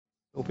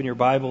Open your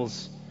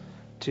Bibles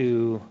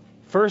to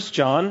 1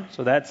 John.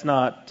 So that's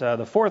not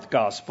the fourth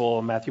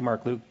gospel, Matthew,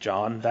 Mark, Luke,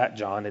 John, that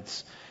John.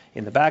 It's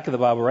in the back of the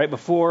Bible, right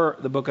before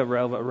the book of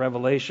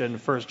Revelation,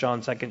 1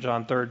 John, 2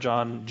 John, 3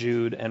 John,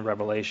 Jude, and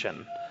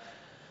Revelation.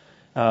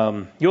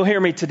 You'll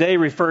hear me today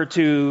refer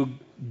to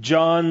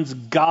John's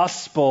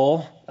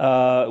gospel,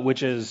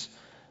 which is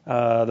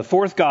the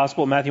fourth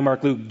gospel, Matthew,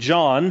 Mark, Luke,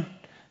 John.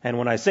 And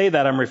when I say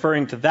that, I'm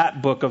referring to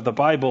that book of the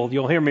Bible.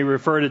 You'll hear me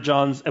refer to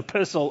John's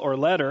epistle or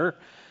letter.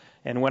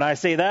 And when I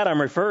say that, I'm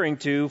referring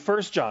to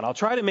 1 John. I'll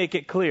try to make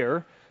it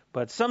clear,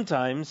 but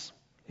sometimes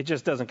it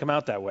just doesn't come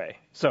out that way.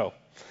 So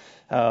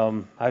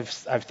I've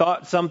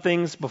thought some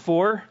things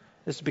before.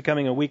 This is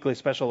becoming a weekly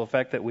special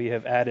effect that we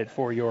have added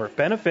for your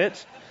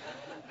benefit.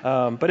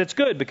 But it's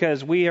good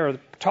because we are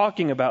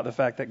talking about the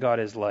fact that God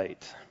is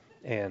light.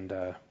 And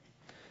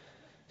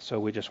so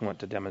we just want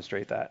to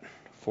demonstrate that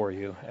for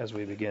you as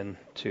we begin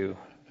to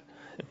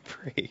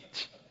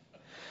preach.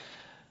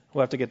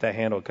 We'll have to get that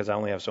handled because I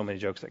only have so many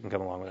jokes that can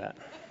come along with that.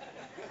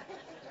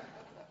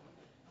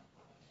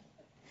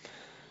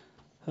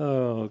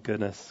 Oh,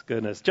 goodness.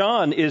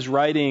 John is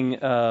writing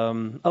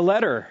a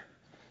letter,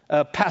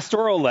 a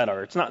pastoral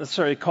letter. It's not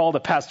necessarily called a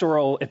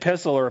pastoral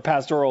epistle or a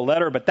pastoral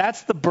letter, but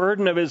that's the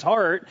burden of his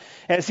heart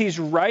as he's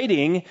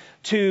writing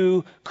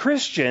to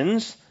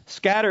Christians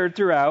scattered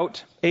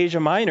throughout Asia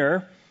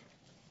Minor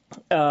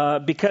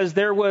because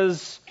there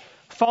was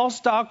false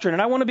doctrine.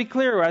 And I want to be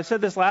clear. I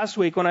said this last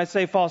week. When I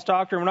say false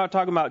doctrine, we're not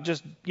talking about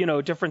just,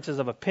 differences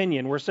of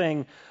opinion. We're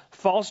saying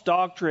false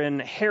doctrine,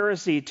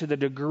 heresy to the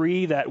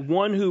degree that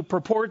one who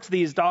purports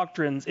these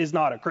doctrines is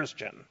not a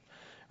Christian,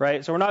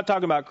 right? So we're not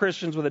talking about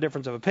Christians with a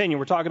difference of opinion.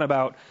 We're talking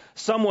about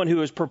someone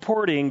who is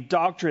purporting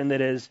doctrine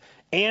that is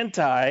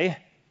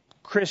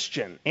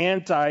anti-Christian,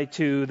 anti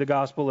to the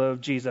gospel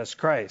of Jesus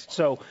Christ.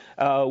 So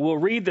we'll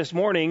read this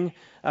morning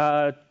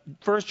 1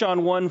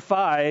 John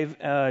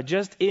 1:5,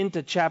 just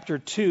into chapter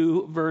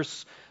 2,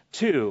 verse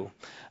 2.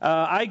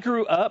 I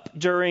grew up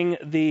during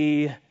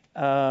the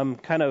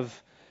kind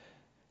of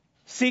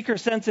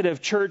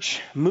seeker-sensitive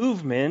church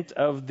movement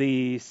of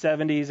the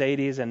 70s,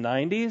 80s, and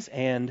 90s,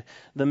 and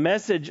the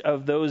message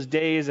of those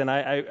days, and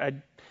I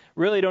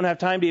really don't have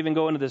time to even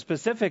go into the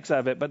specifics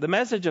of it, but the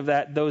message of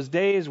those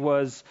days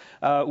was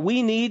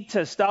we need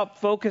to stop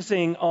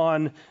focusing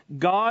on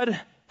God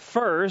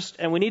first,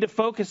 and we need to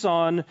focus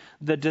on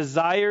the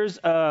desires,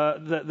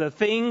 the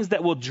things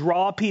that will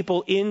draw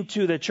people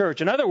into the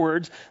church. In other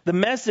words, the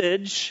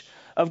message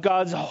of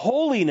God's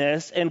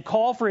holiness and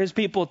call for his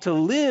people to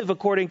live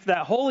according to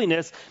that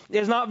holiness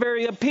is not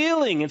very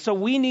appealing. And so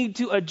we need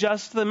to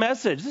adjust the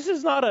message. This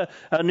is not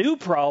a new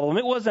problem.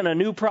 It wasn't a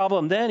new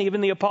problem then.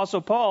 Even the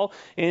Apostle Paul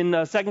in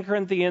 2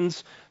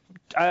 Corinthians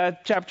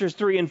chapters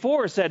 3 and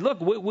 4 said, look,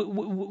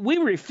 we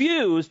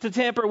refuse to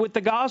tamper with the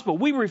gospel.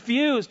 We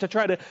refuse to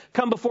try to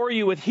come before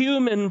you with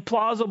human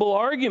plausible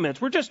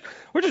arguments. We're just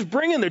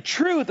bringing the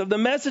truth of the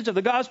message of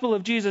the gospel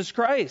of Jesus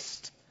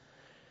Christ.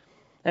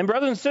 And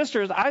brothers and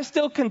sisters, I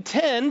still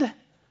contend,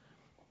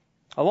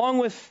 along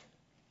with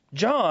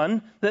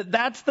John, that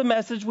that's the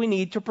message we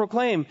need to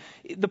proclaim.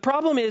 The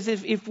problem is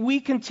if we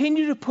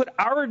continue to put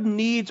our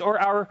needs or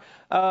our,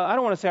 I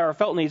don't want to say our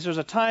felt needs, there's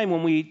a time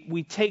when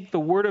we take the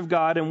Word of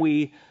God and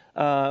we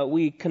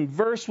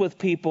converse with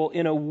people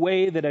in a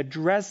way that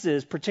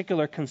addresses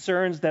particular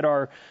concerns that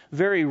are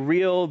very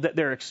real, that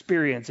they're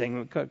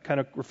experiencing. We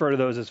kind of refer to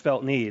those as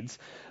felt needs.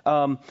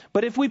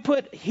 But if we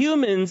put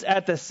humans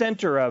at the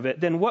center of it,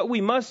 then what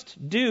we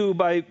must do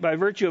by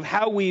virtue of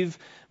how we've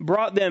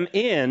brought them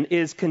in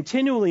is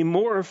continually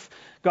morph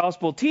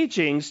gospel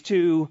teachings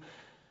to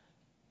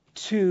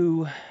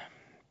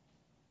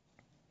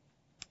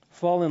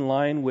fall in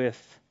line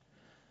with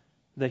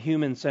the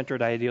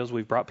human-centered ideals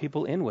we've brought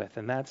people in with,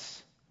 and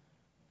that's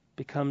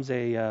becomes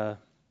a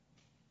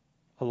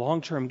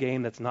long-term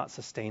game that's not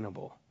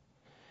sustainable.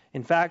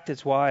 In fact,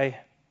 it's why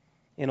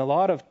in a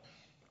lot of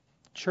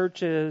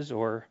churches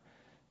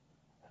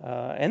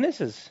and this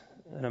is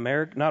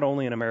not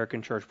only an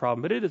American church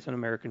problem, but it is an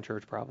American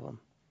church problem.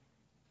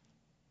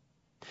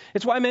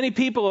 It's why many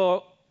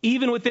people,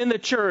 even within the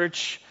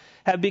church,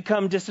 have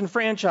become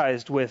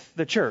disenfranchised with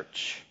the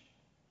church.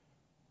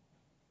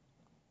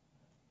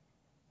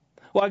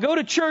 Well, I go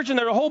to church and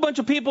there are a whole bunch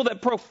of people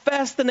that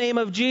profess the name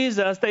of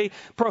Jesus. They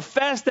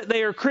profess that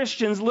they are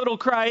Christians, little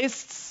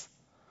Christs.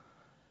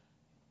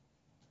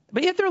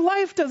 But yet their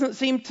life doesn't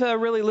seem to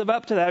really live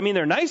up to that. I mean,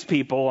 they're nice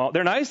people.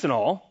 They're nice and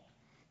all,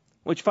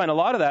 which you find a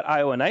lot of that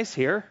Iowa nice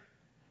here.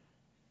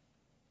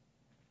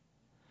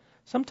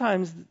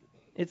 Sometimes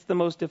it's the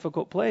most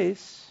difficult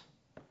place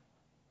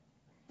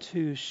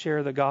to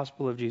share the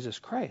gospel of Jesus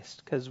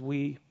Christ because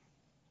we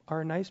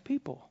are nice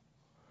people.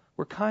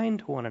 We're kind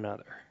to one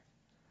another.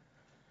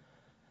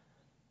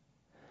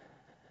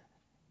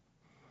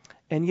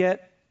 And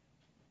yet,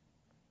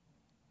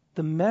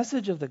 the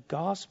message of the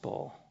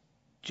gospel,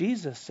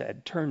 Jesus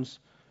said, turns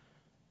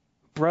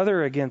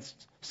brother against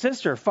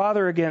sister,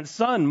 father against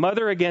son,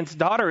 mother against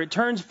daughter. It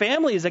turns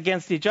families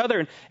against each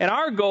other. And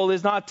our goal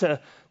is not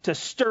to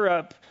stir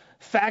up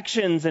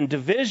factions and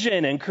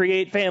division and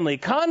create family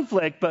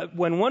conflict. But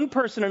when one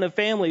person in a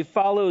family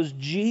follows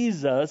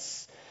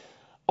Jesus,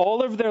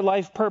 all of their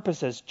life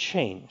purposes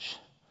change.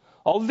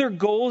 All of their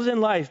goals in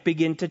life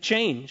begin to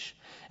change.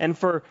 And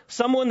for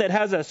someone that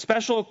has a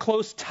special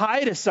close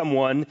tie to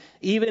someone,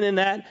 even in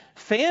that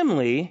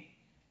family,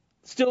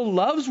 still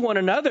loves one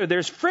another,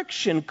 there's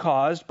friction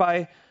caused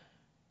by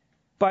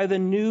the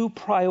new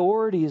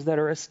priorities that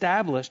are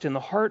established in the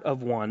heart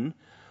of one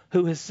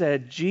who has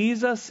said,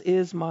 Jesus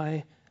is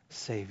my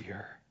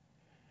Savior,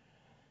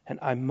 and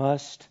I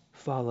must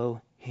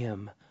follow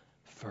him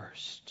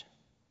first.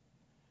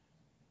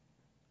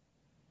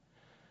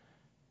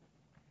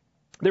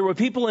 There were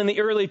people in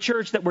the early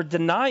church that were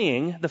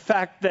denying the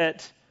fact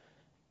that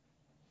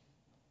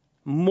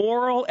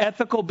moral,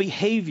 ethical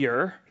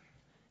behavior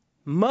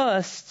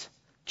must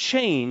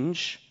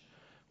change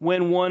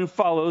when one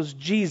follows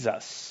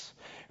Jesus.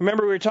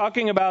 Remember, we were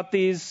talking about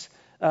these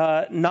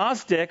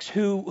Gnostics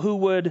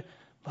who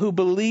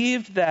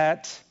believed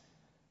that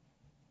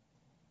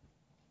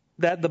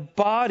the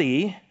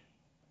body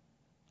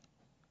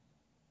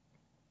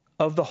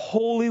of the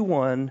Holy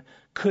One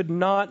could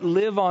not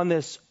live on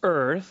this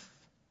earth,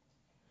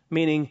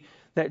 meaning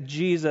that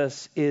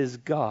Jesus is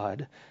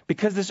God,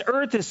 because this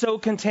earth is so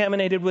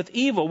contaminated with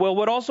evil. Well,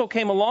 what also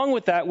came along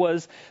with that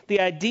was the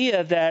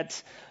idea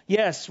that,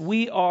 yes,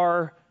 we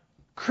are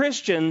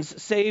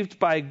Christians saved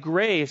by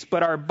grace,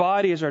 but our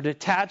bodies are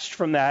detached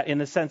from that in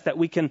the sense that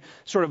we can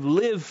sort of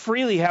live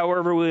freely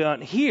however we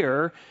want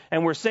here,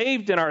 and we're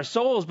saved in our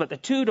souls, but the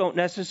two don't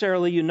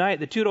necessarily unite.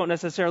 The two don't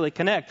necessarily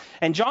connect.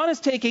 And John is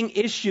taking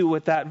issue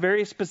with that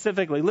very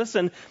specifically.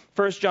 Listen,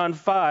 1 John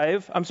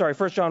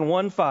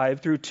 1:5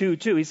 through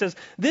 2:2. He says,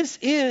 this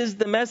is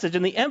the message,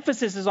 and the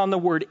emphasis is on the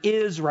word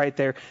is right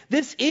there.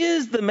 This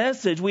is the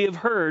message we have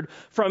heard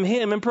from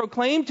him and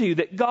proclaimed to you,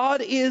 that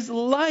God is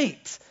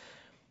light,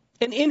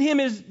 and in him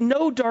is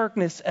no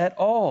darkness at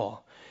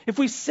all. If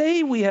we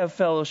say we have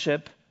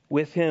fellowship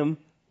with him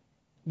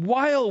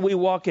while we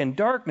walk in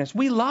darkness,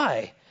 we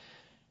lie,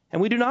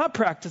 and we do not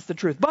practice the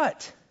truth.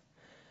 But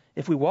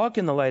if we walk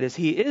in the light as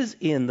he is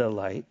in the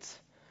light,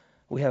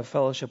 we have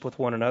fellowship with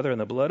one another, and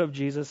the blood of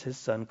Jesus, his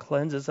Son,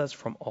 cleanses us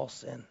from all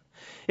sin.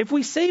 If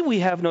we say we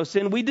have no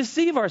sin, we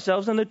deceive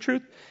ourselves, and the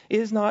truth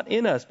is not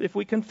in us. If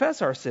we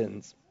confess our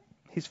sins,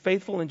 he's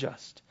faithful and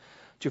just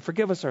to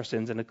forgive us our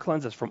sins and to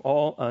cleanse us from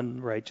all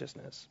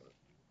unrighteousness.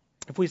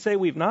 If we say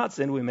we've not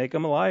sinned, we make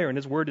him a liar, and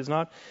his word is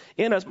not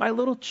in us. My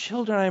little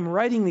children, I am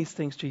writing these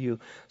things to you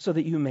so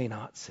that you may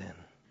not sin.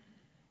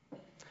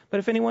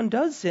 But if anyone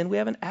does sin, we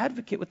have an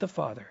advocate with the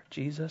Father,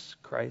 Jesus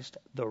Christ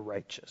the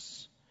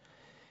righteous.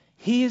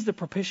 He is the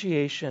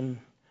propitiation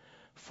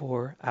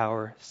for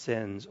our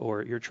sins,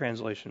 or your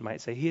translation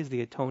might say, he is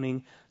the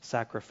atoning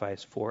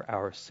sacrifice for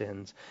our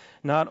sins,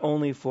 not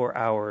only for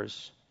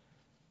ours,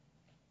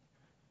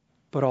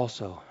 but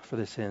also for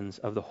the sins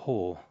of the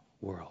whole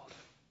world.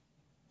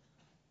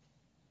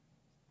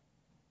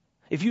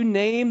 If you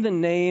name the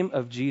name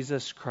of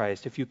Jesus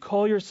Christ, if you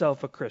call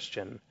yourself a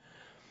Christian,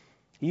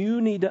 you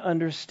need to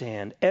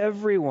understand,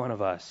 every one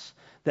of us,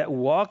 that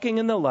walking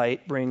in the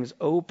light brings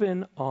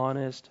open,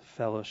 honest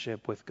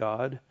fellowship with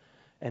God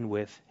and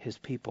with his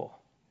people.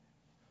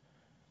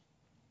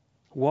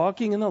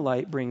 Walking in the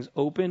light brings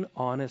open,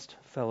 honest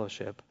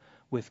fellowship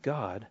with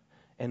God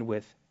and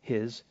with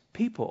his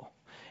people.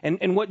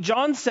 And what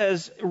John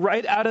says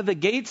right out of the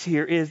gates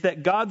here is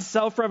that God's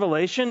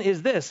self-revelation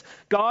is this.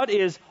 God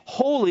is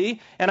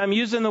holy, and I'm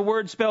using the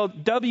word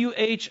spelled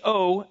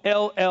W-H-O-L-L-Y.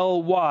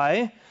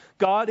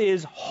 God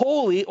is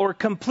holy or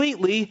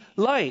completely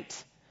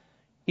light.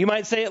 You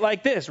might say it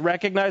like this,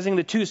 recognizing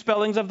the two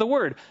spellings of the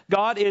word.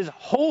 God is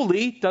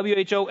holy,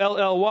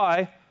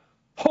 W-H-O-L-L-Y,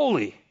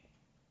 holy,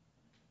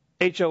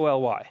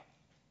 H-O-L-Y.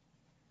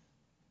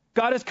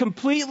 God is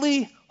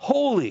completely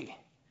holy.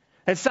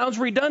 It sounds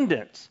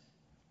redundant.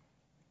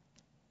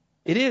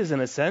 It is in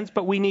a sense,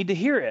 but we need to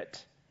hear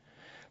it.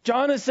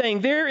 John is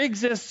saying there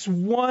exists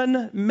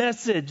one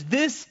message.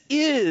 This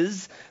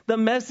is the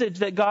message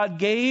that God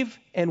gave,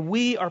 and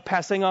we are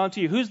passing on to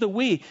you. Who's the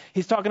we?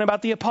 He's talking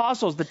about the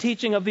apostles, the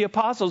teaching of the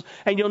apostles.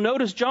 And you'll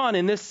notice John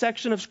in this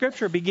section of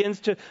Scripture begins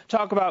to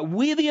talk about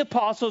we, the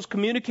apostles,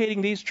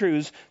 communicating these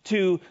truths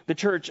to the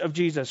church of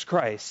Jesus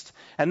Christ.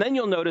 And then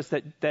you'll notice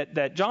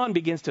that John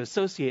begins to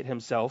associate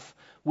himself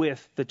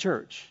with the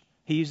church.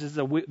 He uses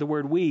the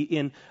word we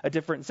in a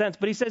different sense.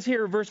 But he says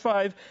here, verse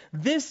 5,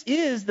 this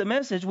is the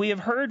message we have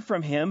heard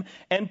from him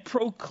and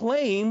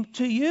proclaim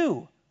to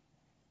you.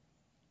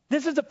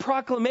 This is a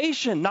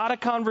proclamation, not a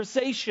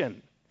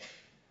conversation.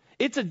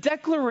 It's a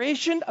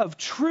declaration of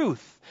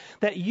truth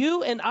that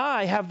you and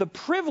I have the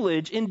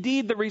privilege,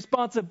 indeed the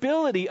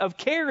responsibility of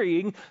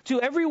carrying to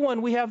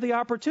everyone we have the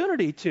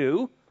opportunity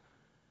to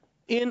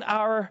in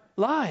our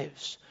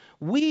lives.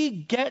 We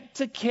get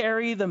to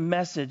carry the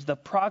message, the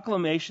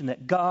proclamation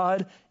that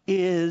God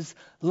is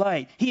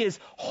light. He is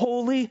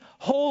holy,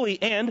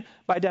 holy, and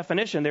by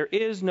definition, there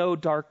is no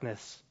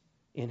darkness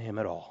in him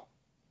at all.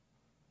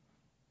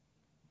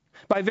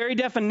 By very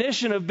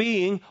definition of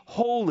being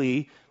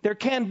holy, there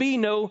can be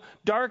no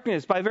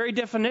darkness. By very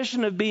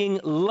definition of being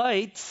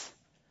light,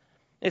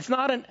 it's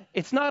not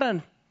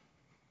a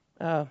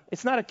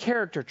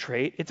character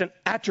trait. It's an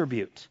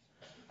attribute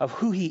of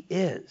who he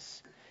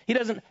is. He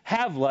doesn't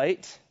have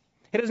light.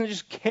 He doesn't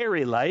just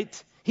carry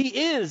light.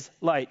 He is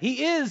light.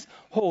 He is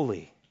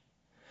holy.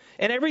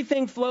 And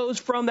everything flows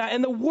from that.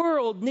 And the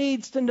world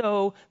needs to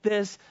know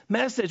this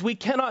message. We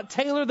cannot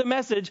tailor the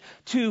message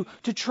to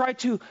try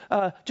to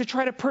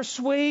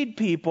persuade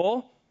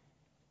people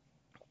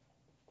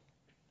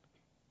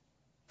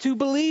to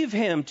believe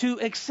him, to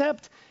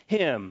accept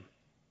him.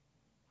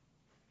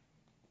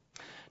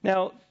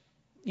 Now,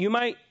 you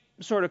might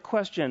sort of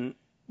question,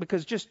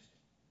 because just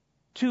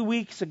 2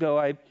 weeks ago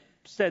I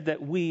said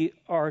that we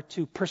are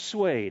to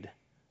persuade.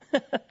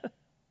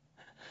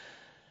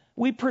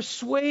 We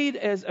persuade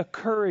as a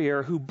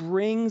courier who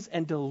brings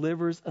and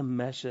delivers a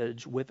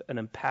message with an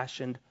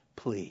impassioned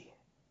plea.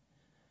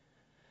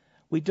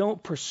 We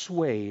don't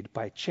persuade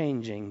by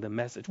changing the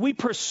message. We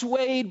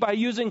persuade by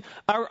using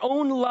our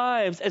own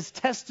lives as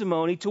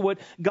testimony to what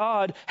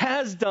God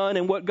has done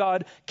and what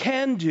God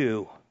can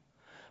do,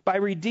 by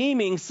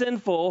redeeming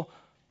sinful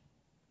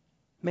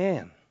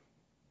man.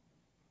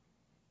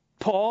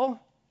 Paul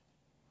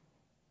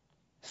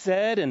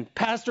said, and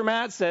Pastor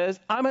Matt says,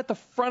 I'm at the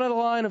front of the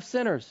line of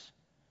sinners.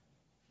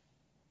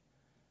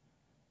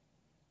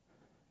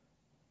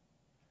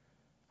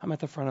 I'm at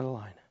the front of the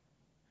line.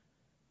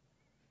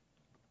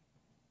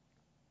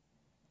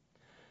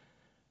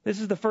 This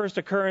is the first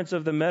occurrence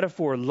of the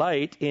metaphor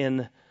light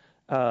in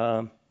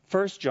 1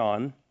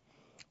 John,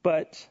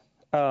 but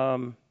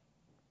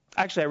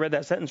actually I read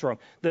that sentence wrong.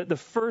 The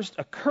first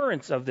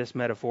occurrence of this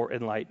metaphor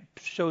in light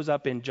shows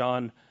up in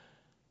John,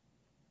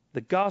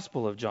 the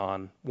Gospel of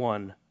John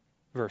 1,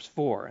 verse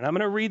 4. And I'm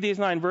going to read these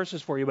 9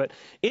 verses for you, but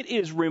it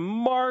is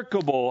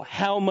remarkable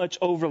how much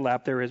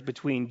overlap there is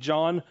between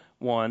John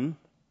 1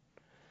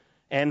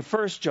 and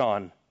 1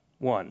 John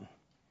 1.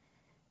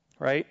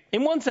 Right?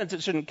 In one sense,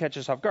 it shouldn't catch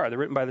us off guard. They're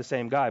written by the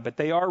same guy, but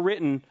they are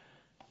written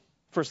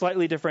for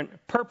slightly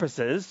different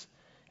purposes.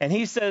 And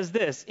he says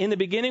this, in the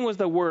beginning was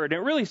the Word. And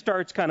it really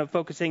starts kind of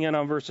focusing in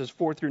on verses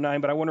 4 through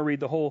 9, but I want to read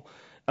the whole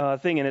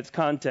thing in its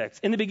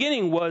context. In the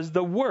beginning was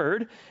the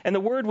Word, and the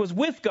Word was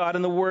with God,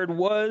 and the Word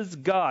was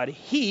God.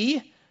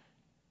 He,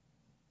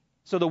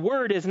 so the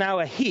Word is now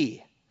a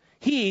he.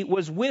 He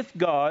was with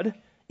God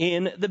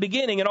in the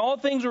beginning, and all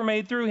things were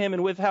made through him,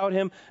 and without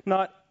him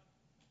not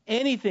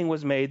anything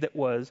was made that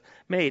was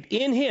made.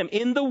 In him,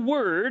 in the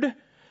Word,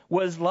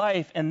 was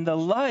life, and the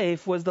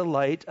life was the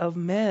light of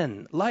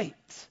men.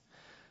 Light.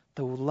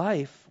 The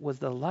life was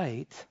the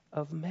light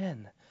of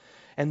men.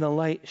 And the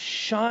light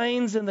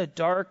shines in the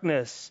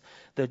darkness.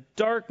 The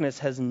darkness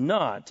has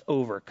not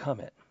overcome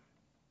it.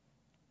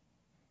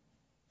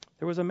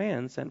 There was a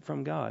man sent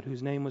from God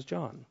whose name was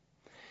John.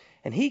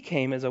 And he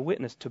came as a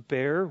witness to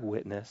bear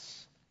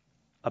witness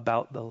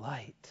about the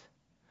light,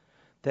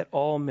 that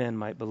all men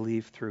might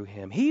believe through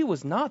him. He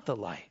was not the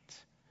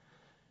light,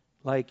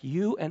 like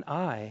you and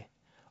I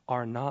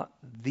are not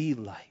the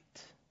light.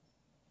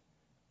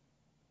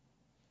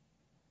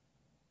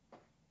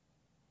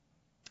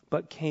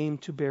 But came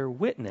to bear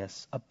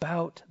witness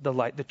about the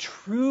light, the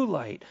true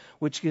light,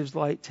 which gives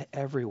light to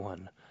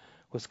everyone,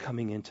 was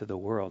coming into the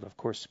world. Of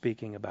course,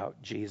 speaking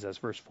about Jesus,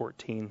 verse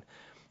 14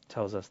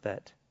 tells us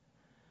that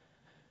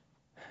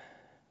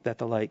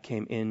the light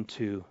came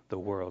into the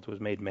world, was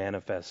made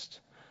manifest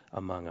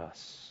among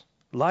us.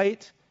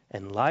 Light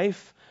and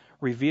life,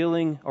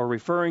 revealing or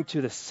referring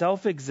to the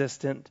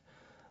self-existent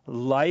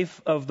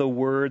life of the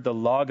Word, the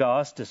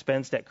Logos,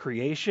 dispensed at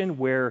creation,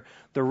 where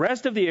the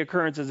rest of the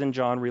occurrences in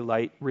John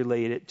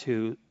relate it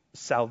to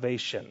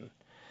salvation.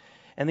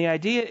 And the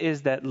idea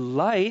is that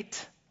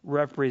light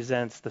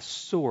represents the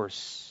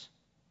source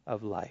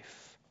of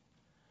life.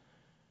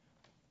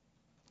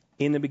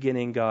 In the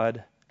beginning,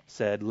 God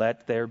said,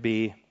 "Let there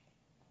be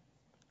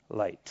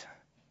light."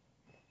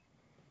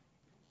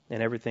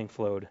 And everything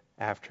flowed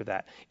after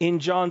that. In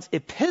John's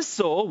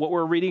epistle, what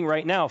we're reading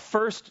right now,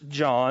 1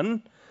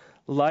 John,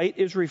 light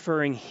is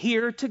referring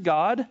here to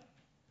God.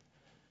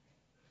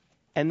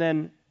 And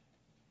then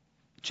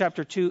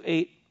chapter 2,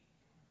 8,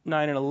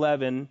 9, and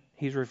 11,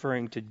 he's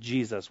referring to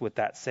Jesus with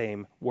that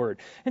same word.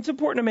 It's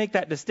important to make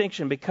that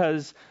distinction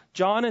because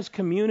John is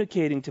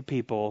communicating to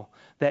people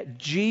that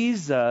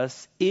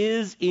Jesus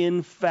is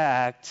in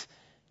fact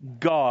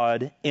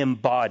God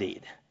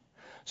embodied.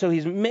 So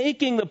he's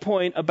making the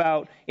point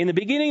about, in the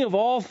beginning of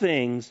all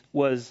things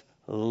was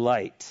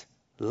light,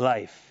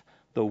 life,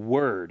 the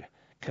Word,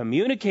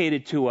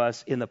 communicated to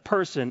us in the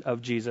person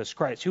of Jesus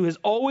Christ, who has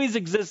always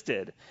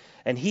existed,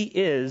 and he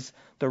is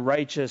the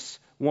righteous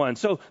one.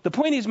 So the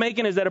point he's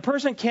making is that a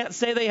person can't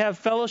say they have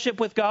fellowship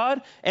with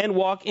God and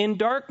walk in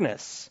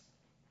darkness,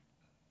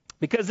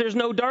 because there's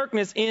no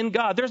darkness in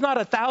God. There's not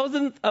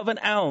 1,000th of an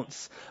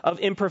ounce of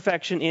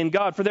imperfection in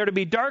God. For there to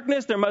be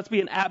darkness, there must be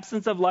an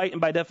absence of light,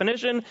 and by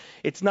definition,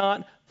 it's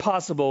not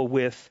possible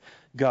with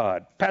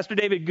God. Pastor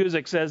David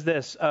Guzik says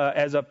this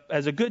as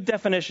a good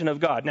definition of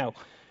God. Now,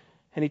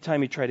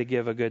 Anytime you try to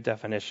give a good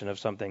definition of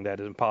something that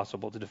is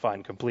impossible to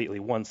define completely,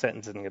 one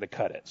sentence isn't going to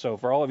cut it. So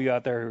for all of you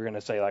out there who are going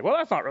to say like, well,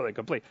 that's not really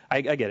complete,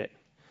 I get it.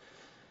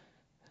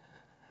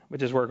 But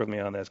just work with me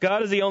on this.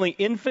 God is the only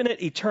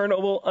infinite,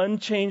 eternal,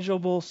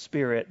 unchangeable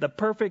spirit, the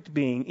perfect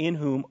being in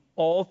whom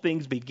all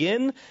things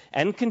begin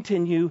and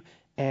continue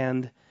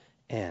and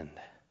end.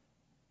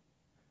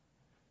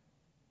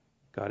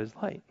 God is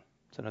light.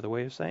 It's another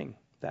way of saying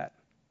that.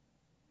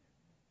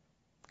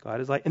 God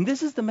is light. And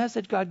this is the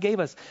message God gave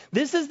us.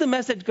 This is the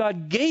message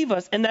God gave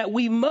us and that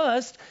we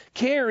must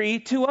carry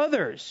to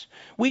others.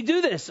 We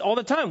do this all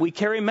the time. We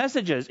carry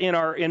messages in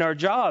our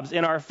jobs,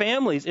 in our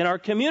families, in our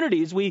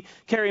communities. We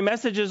carry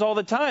messages all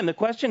the time. The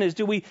question is,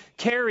 do we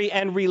carry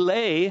and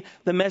relay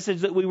the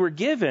message that we were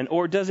given,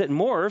 or does it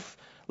morph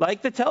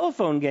like the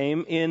telephone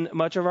game in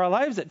much of our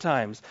lives at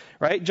times,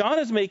 right? John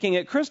is making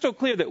it crystal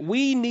clear that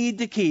we need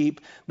to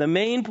keep the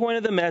main point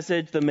of the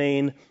message the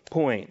main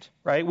point,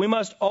 right? We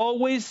must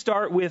always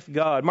start with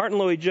God. Martin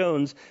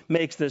Lloyd-Jones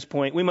makes this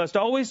point. We must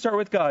always start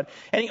with God.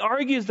 And he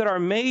argues that our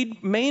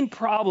main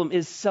problem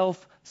is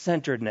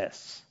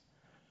self-centeredness.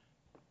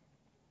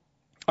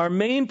 Our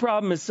main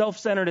problem is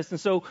self-centeredness. And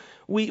so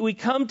we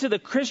come to the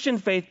Christian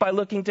faith by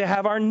looking to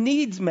have our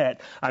needs met.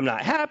 I'm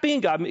not happy,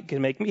 and God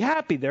can make me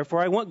happy.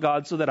 Therefore, I want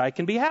God so that I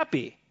can be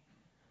happy.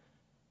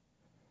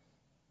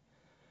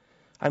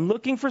 I'm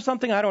looking for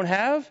something I don't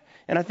have,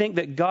 and I think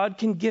that God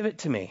can give it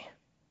to me.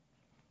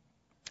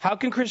 How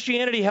can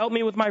Christianity help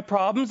me with my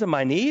problems and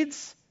my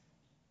needs?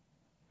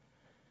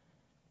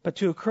 But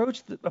to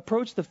approach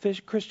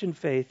the Christian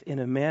faith in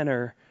a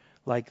manner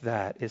like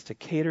that is to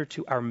cater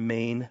to our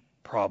main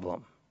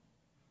problem,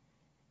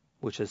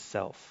 which is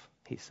self,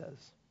 he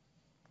says.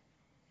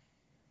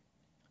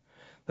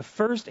 The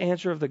first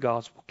answer of the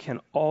gospel can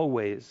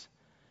always,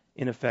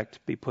 in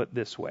effect, be put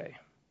this way.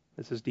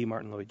 This is D.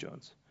 Martin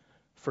Lloyd-Jones.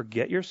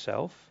 Forget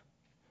yourself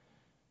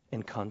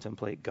and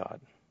contemplate God.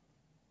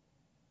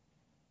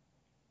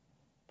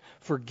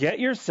 Forget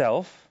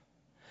yourself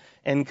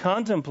and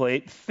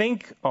contemplate,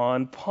 think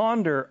on,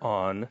 ponder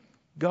on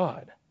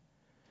God.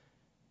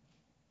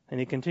 And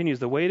he continues,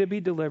 the way to be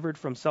delivered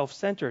from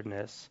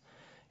self-centeredness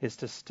is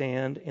to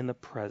stand in the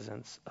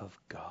presence of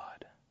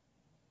God.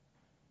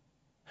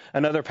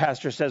 Another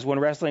pastor says when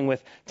wrestling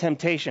with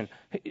temptation,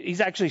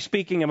 he's actually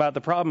speaking about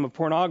the problem of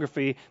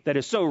pornography that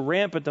is so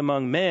rampant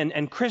among men,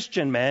 and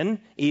Christian men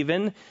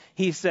even.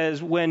 He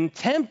says, when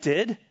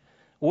tempted,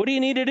 what do you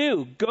need to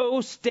do?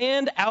 Go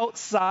stand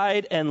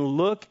outside and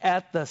look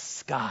at the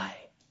sky.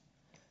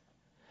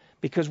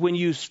 Because when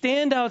you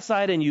stand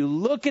outside and you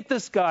look at the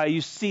sky,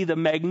 you see the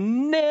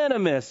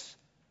magnanimous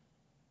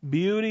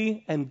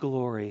beauty and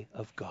glory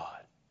of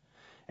God.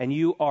 And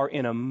you are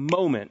in a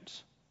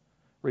moment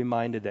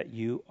reminded that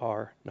you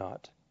are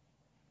not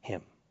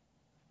Him.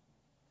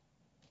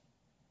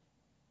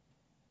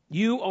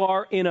 You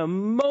are in a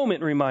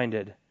moment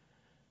reminded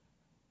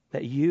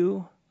that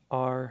you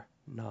are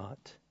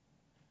not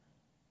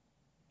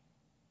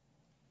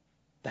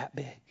that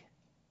big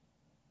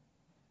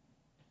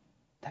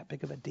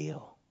of a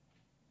deal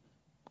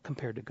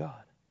compared to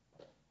God.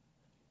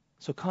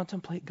 So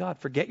contemplate God.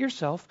 Forget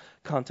yourself,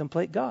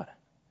 contemplate God.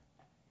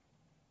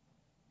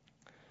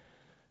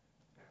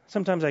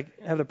 Sometimes I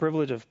have the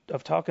privilege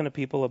of talking to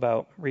people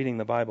about reading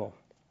the Bible,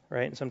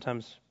 right? And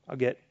sometimes I'll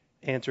get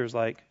answers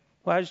like,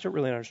 well, I just don't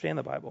really understand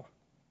the Bible.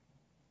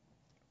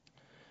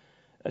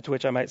 To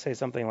which I might say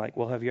something like,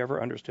 well, have you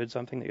ever understood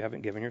something that you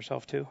haven't given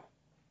yourself to?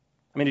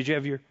 I mean, did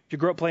you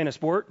grow up playing a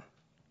sport?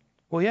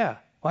 Well, yeah.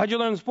 Well, how'd you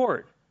learn the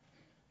sport?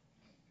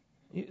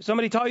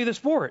 Somebody taught you the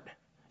sport.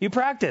 You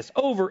practice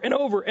over and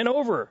over and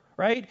over,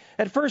 right?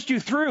 At first you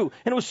threw,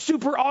 and it was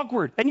super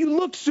awkward, and you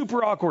looked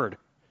super awkward.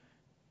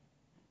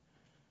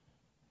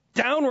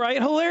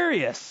 Downright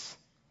hilarious,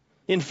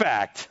 in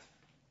fact.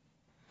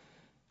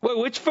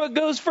 Which foot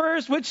goes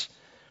first?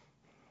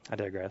 I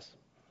digress.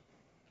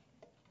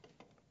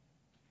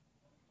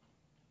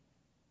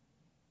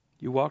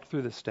 You walked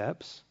through the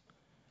steps,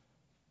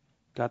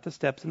 got the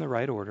steps in the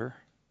right order,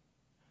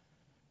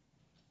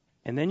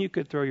 and then you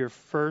could throw your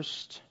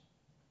first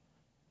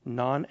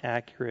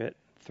non-accurate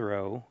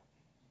throw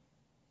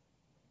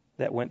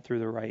that went through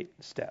the right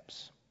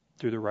steps,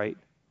 through the right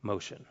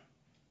motion.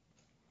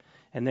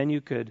 And then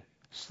you could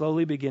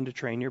slowly begin to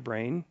train your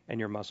brain and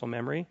your muscle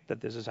memory that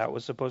this is how it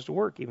was supposed to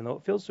work, even though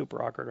it feels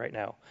super awkward right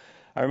now.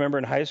 I remember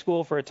in high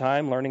school for a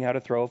time learning how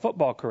to throw a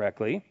football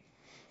correctly,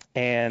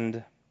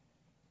 and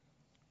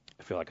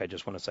I feel like I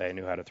just want to say I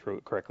knew how to throw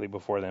it correctly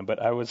before then,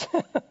 but I was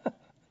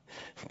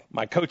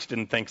my coach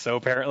didn't think so,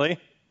 apparently.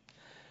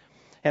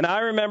 And I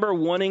remember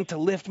wanting to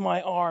lift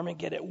my arm and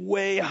get it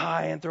way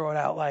high and throw it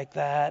out like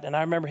that. And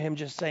I remember him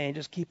just saying,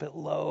 just keep it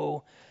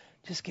low.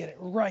 Just get it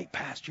right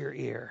past your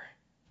ear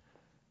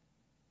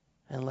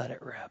and let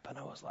it rip. And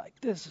I was like,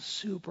 this is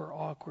super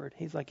awkward.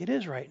 He's like, it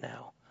is right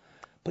now,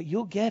 but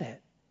you'll get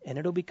it and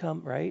it'll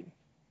become right.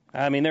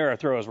 I mean, there are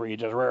throws where you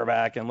just rear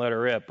back and let it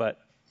rip, but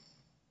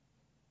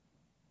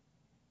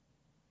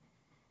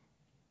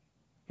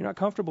you're not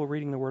comfortable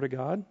reading the Word of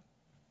God.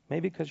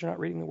 Maybe because you're not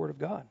reading the Word of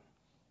God.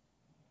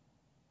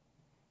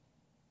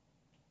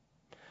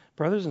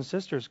 Brothers and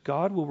sisters,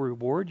 God will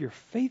reward your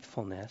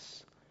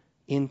faithfulness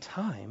in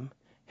time,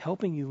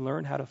 helping you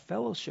learn how to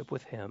fellowship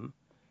with him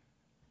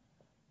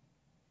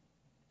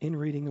in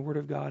reading the Word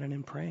of God and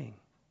in praying.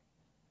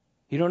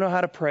 You don't know how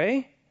to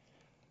pray?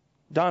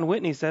 Don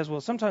Whitney says,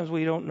 well, sometimes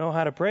we don't know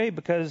how to pray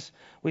because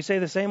we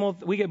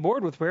get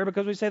bored with prayer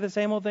because we say the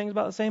same old things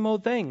about the same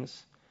old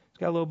things. He's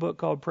got a little book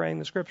called Praying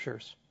the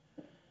Scriptures.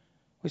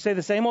 We say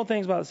the same old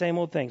things about the same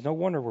old things. No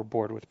wonder we're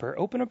bored with prayer.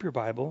 Open up your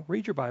Bible,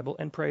 read your Bible,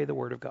 and pray the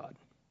Word of God.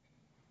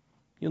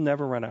 You'll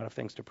never run out of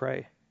things to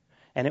pray.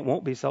 And it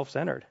won't be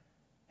self-centered.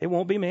 It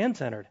won't be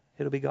man-centered.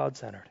 It'll be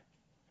God-centered.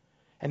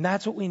 And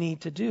that's what we need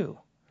to do.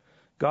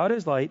 God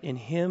is light. In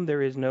him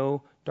there is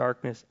no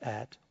darkness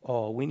at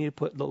all. We need to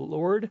put the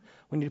Lord,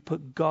 we need to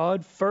put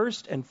God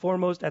first and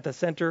foremost at the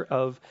center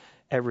of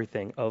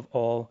everything, of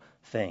all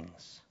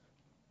things.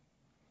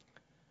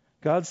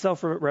 God's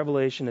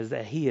self-revelation is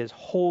that he is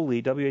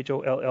holy,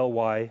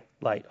 W-H-O-L-L-Y,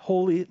 light.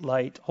 Holy,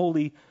 light,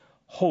 holy,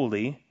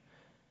 holy.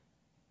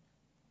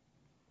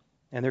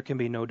 And there can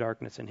be no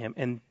darkness in him.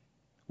 And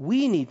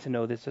we need to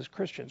know this as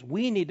Christians.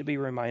 We need to be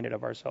reminded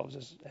of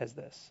ourselves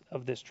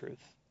of this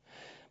truth.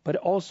 But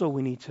also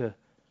we need to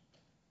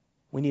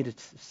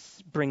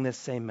bring this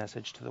same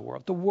message to the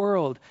world. The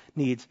world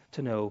needs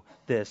to know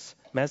this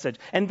message.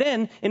 And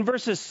then in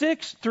verses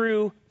 6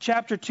 through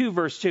chapter 2,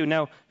 verse 2.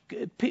 Now,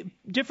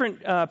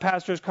 different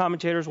pastors,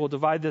 commentators will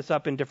divide this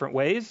up in different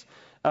ways.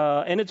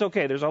 And it's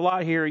okay. There's a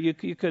lot here. You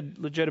could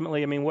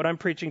legitimately, what I'm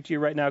preaching to you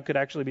right now could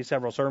actually be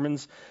several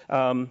sermons.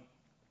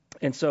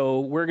 And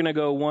so we're going to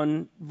go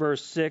 1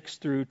 verse 6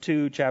 through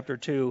 2, chapter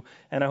 2,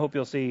 and I hope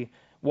you'll see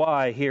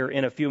why here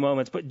in a few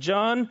moments. But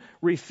John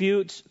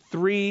refutes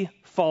 3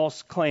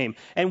 false claims.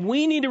 And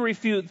we need to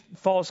refute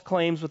false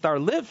claims with our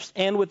lips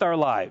and with our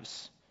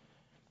lives.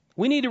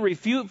 We need to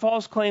refute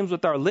false claims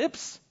with our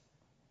lips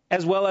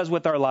as well as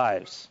with our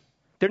lives.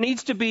 There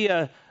needs to be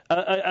a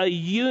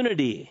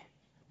unity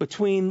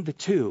between the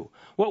two.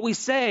 What we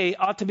say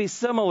ought to be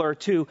similar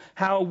to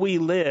how we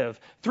live.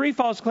 3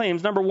 false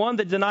claims. Number 1,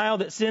 the denial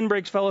that sin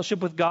breaks fellowship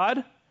with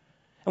God.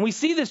 And we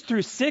see this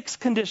through 6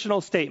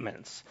 conditional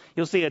statements.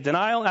 You'll see a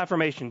denial,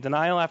 affirmation,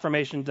 denial,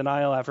 affirmation,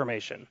 denial,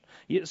 affirmation.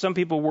 Some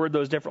people word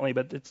those differently,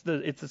 but it's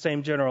the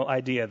same general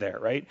idea there,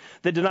 right?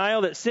 The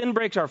denial that sin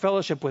breaks our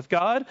fellowship with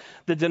God,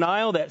 the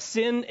denial that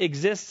sin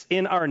exists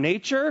in our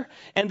nature,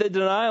 and the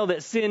denial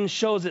that sin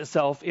shows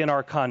itself in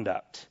our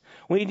conduct.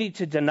 We need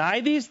to deny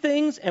these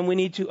things, and we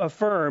need to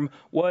affirm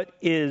what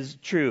is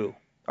true.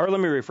 Or let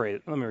me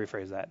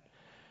rephrase that.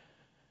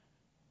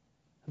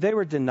 They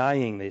were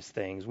denying these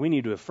things. We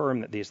need to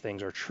affirm that these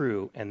things are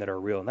true and that are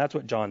real. And that's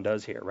what John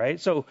does here, right?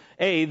 So,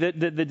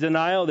 the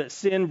denial that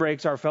sin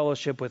breaks our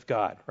fellowship with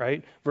God,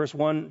 right?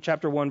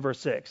 Chapter 1, verse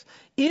 6.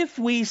 If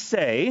we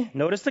say,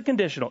 notice the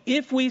conditional,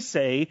 if we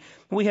say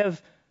we have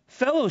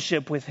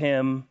fellowship with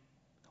him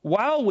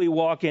while we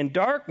walk in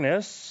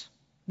darkness,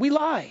 we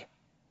lie.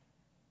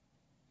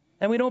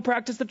 And we don't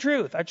practice the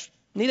truth. I just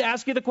need to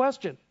ask you the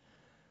question.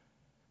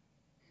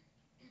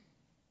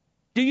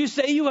 Do you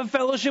say you have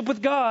fellowship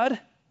with God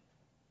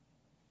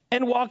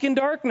and walk in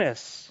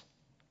darkness?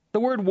 The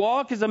word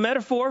walk is a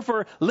metaphor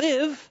for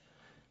live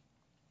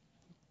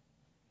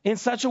in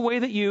such a way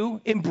that you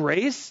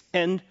embrace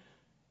and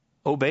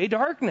obey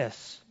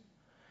darkness.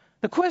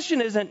 The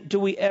question isn't, do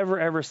we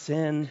ever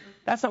sin?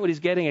 That's not what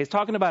he's getting at. He's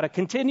talking about a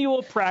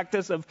continual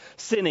practice of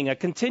sinning, a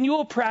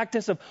continual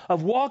practice of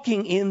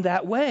walking in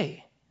that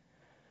way.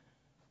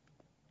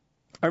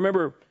 I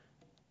remember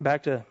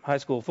back to high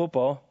school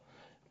football,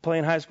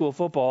 playing high school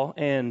football,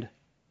 and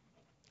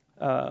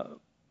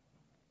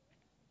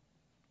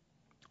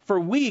for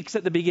weeks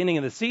at the beginning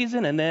of the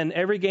season, and then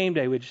every game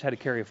day, we just had to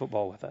carry a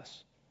football with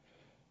us.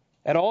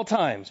 At all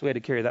times, we had to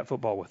carry that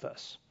football with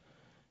us.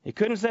 You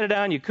couldn't set it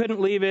down, you couldn't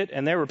leave it,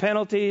 and there were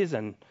penalties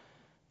and,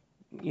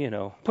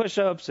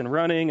 push-ups and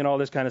running and all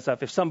this kind of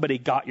stuff if somebody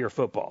got your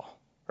football,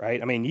 right?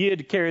 You had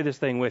to carry this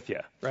thing with you,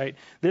 right?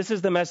 This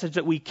is the message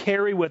that we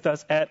carry with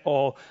us at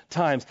all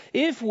times.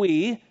 If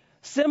we,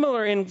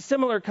 in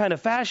similar kind of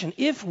fashion,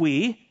 if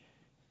we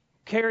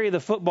carry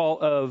the football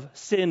of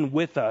sin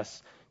with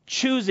us,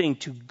 choosing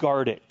to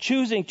guard it,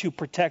 choosing to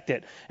protect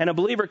it, and a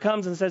believer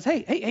comes and says,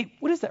 hey,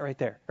 what is that right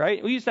there,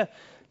 right? We used to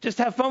just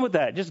have fun with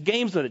that, just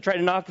games with it, try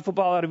to knock the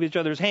football out of each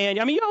other's hand.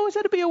 You always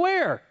had to be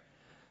aware.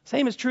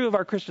 Same is true of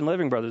our Christian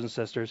living, brothers and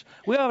sisters.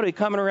 We ought to be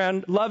coming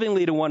around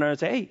lovingly to one another and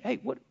say, hey,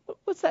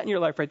 what's that in your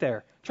life right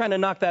there? Trying to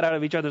knock that out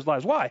of each other's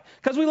lives. Why?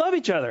 Because we love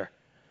each other.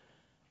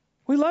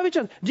 We love each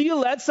other. Do you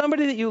let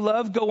somebody that you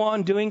love go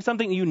on doing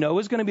something you know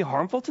is going to be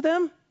harmful to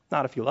them?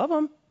 Not if you love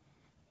them.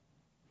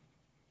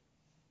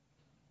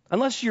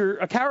 Unless you're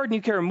a coward and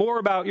you care more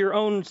about your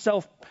own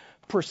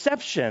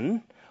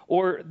self-perception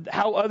or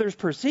how others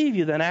perceive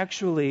you than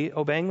actually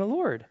obeying the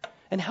Lord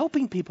and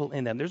helping people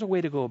in them. There's a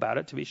way to go about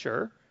it, to be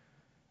sure.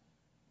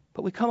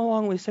 But we come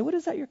along and we say, what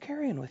is that you're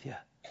carrying with you?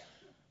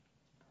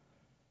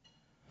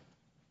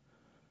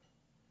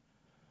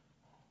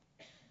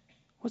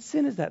 What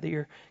sin is that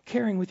you're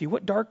carrying with you?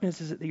 What darkness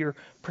is it that you're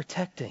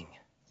protecting?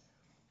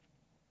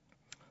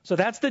 So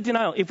that's the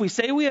denial. If we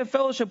say we have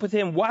fellowship with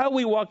him while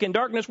we walk in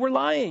darkness, we're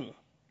lying.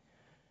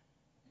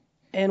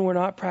 And we're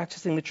not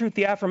practicing the truth.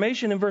 The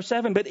affirmation in verse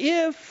 7, but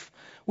if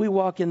we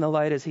walk in the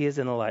light as he is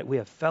in the light, we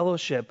have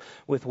fellowship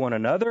with one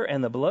another,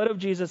 and the blood of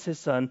Jesus, his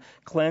son,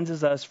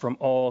 cleanses us from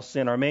all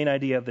sin. Our main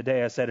idea of the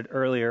day, I said it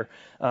earlier,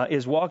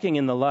 is walking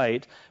in the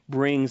light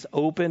brings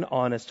open,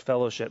 honest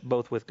fellowship,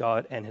 both with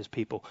God and his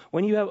people.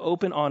 When you have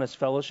open, honest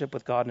fellowship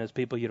with God and his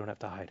people, you don't have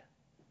to hide.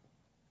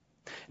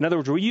 In other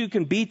words, where you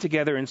can be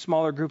together in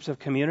smaller groups of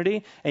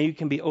community, and you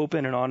can be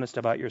open and honest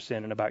about your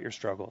sin and about your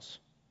struggles.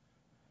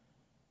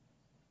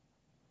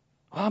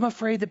 I'm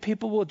afraid that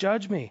people will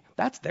judge me.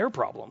 That's their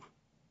problem.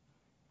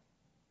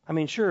 I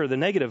mean, sure, the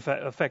negative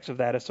effects of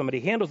that, if somebody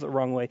handles it the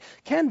wrong way,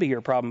 can be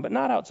your problem, but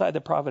not outside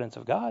the providence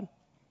of God.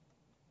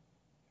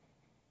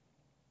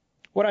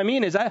 What I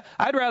mean is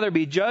I'd rather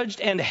be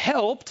judged and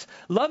helped,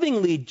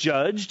 lovingly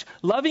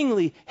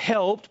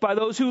helped by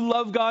those who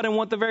love God and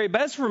want the very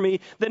best for me,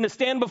 than to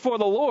stand before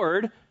the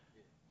Lord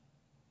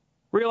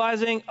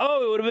realizing,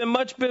 it would have been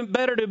much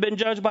better to have been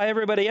judged by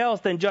everybody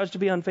else than judged to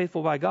be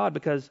unfaithful by God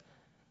because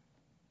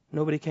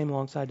nobody came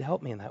alongside to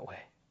help me in that way.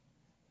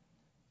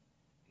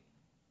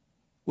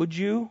 Would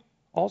you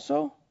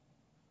also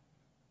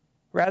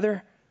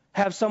rather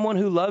have someone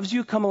who loves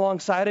you come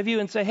alongside of you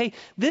and say, hey,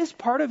 this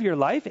part of your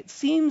life, it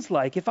seems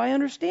like, if I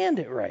understand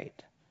it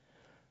right,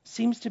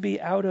 seems to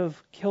be out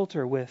of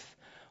kilter with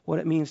what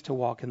it means to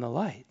walk in the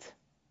light?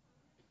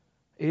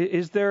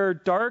 Is there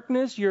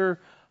darkness you're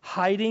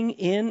hiding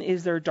in?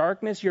 Is there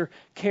darkness you're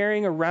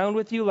carrying around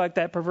with you like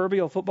that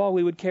proverbial football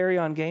we would carry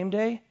on game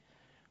day?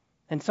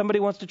 And somebody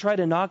wants to try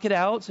to knock it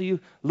out, so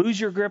you lose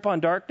your grip on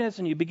darkness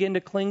and you begin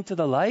to cling to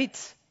the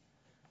light?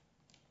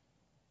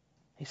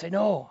 You say,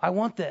 no, I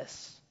want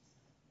this.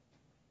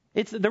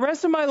 The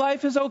rest of my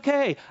life is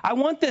okay. I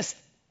want this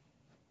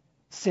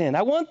sin.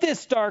 I want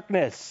this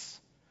darkness.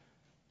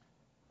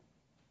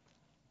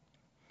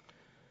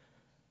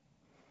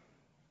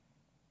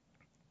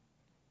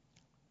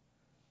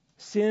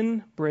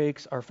 Sin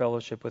breaks our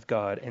fellowship with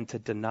God, and to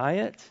deny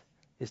it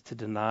is to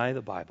deny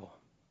the Bible.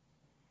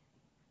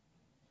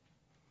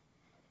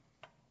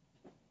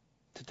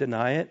 To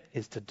deny it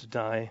is to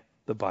deny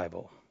the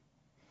Bible.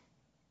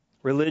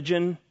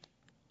 Religion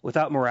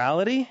without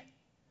morality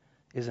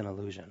is an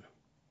illusion.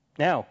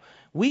 Now,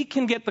 we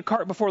can get the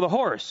cart before the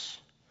horse,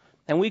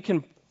 and we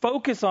can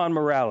focus on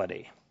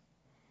morality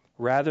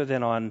rather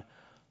than on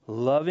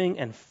loving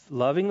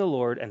the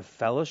Lord and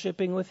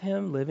fellowshipping with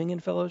him, living in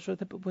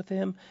fellowship with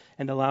him,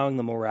 and allowing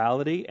the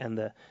morality and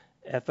the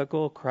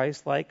ethical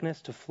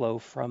Christ-likeness to flow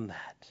from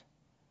that.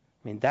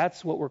 I mean,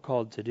 that's what we're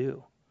called to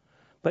do.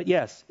 But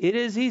yes, it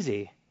is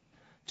easy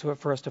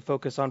for us to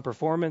focus on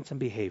performance and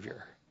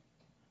behavior.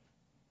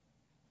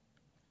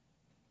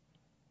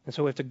 And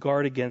so we have to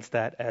guard against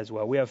that as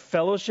well. We have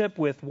fellowship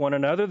with one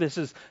another. This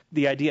is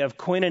the idea of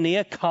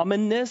koinonia,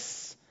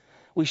 commonness.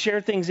 We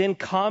share things in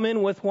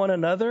common with one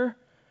another.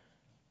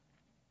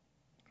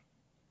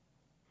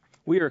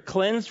 We are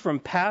cleansed from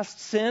past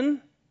sin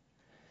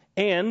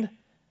and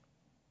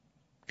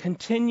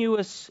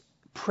continuous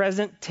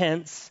present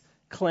tense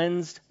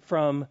cleansed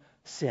from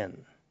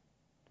sin.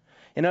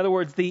 In other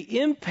words, the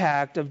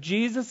impact of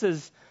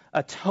Jesus'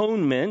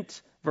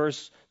 atonement,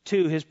 verse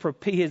 2,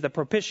 he is the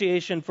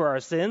propitiation for our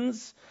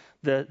sins,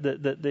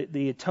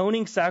 the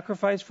atoning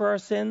sacrifice for our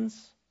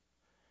sins,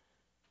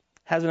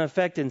 has an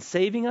effect in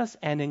saving us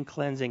and in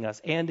cleansing us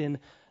and in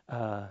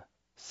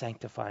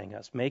sanctifying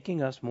us,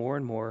 making us more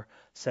and more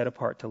set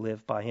apart to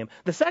live by him.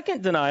 The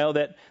second denial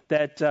that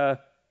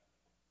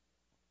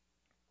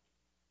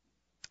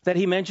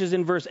he mentions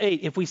in verse 8,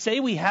 if we say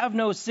we have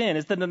no sin,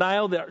 it's the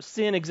denial that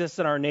sin exists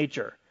in our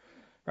nature.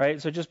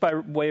 Right? So just by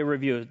way of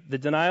review, the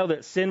denial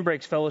that sin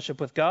breaks fellowship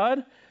with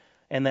God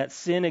and that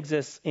sin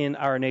exists in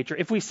our nature.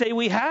 If we say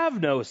we have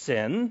no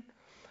sin,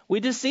 we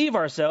deceive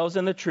ourselves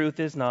and the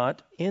truth is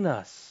not in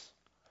us.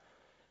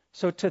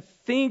 So to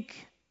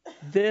think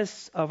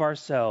this of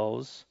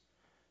ourselves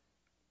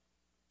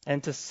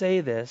and to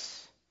say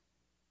this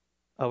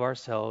of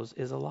ourselves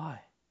is a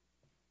lie.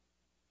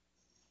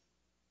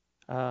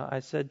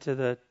 I said to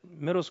the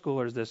middle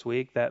schoolers this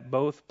week that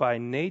both by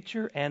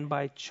nature and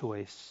by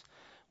choice,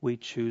 we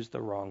choose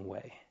the wrong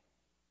way.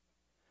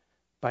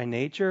 By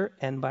nature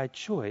and by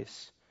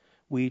choice,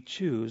 we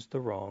choose the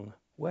wrong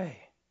way.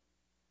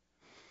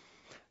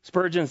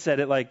 Spurgeon said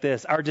it like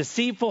this: our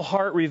deceitful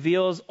heart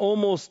reveals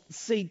almost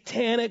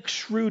satanic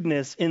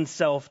shrewdness in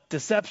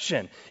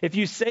self-deception. If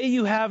you say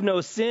you have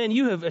no sin,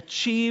 you have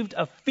achieved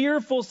a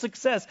fearful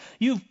success.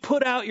 You've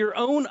put out your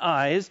own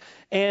eyes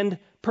and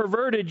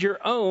perverted your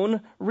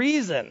own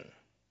reason.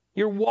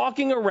 You're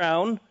walking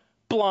around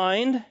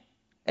blind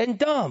and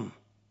dumb.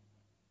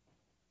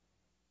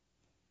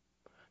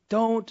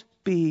 Don't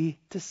be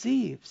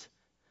deceived.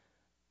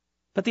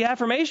 But the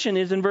affirmation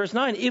is in verse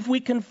 9. If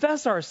we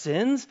confess our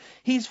sins,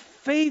 he's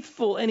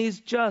faithful and he's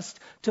just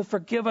to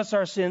forgive us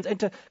our sins and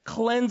to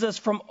cleanse us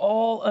from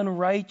all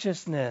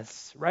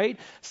unrighteousness, right?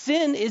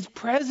 Sin is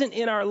present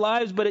in our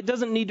lives, but it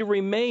doesn't need to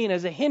remain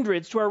as a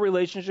hindrance to our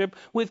relationship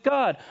with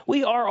God.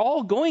 We are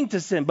all going to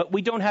sin, but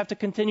we don't have to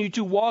continue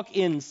to walk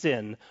in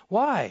sin.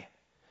 Why?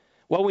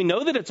 Well, we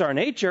know that it's our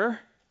nature.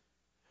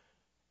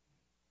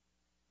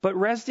 But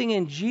resting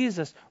in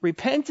Jesus,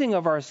 repenting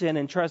of our sin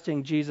and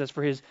trusting Jesus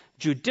for his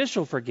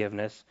judicial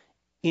forgiveness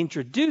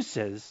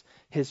introduces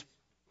his,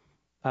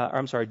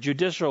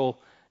 judicial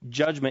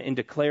judgment in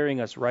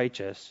declaring us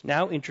righteous,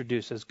 now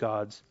introduces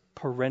God's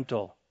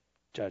parental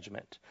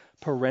judgment,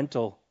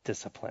 parental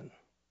discipline.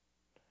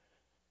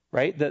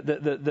 Right?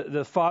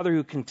 The father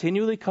who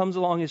continually comes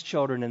along his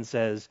children and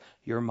says,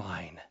 you're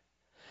mine.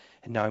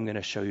 And now I'm going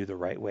to show you the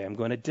right way. I'm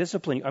going to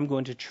discipline you. I'm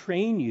going to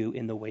train you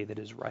in the way that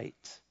is right.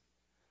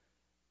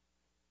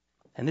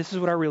 And this is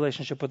what our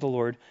relationship with the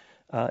Lord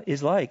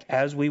is like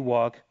as we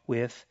walk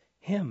with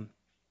him.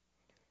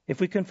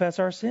 If we confess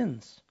our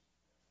sins,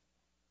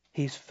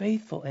 he's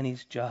faithful and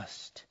he's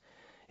just.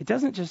 It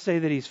doesn't just say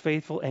that he's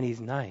faithful and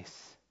he's nice.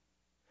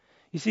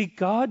 You see,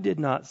 God did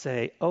not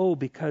say, oh,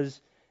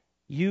 because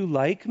you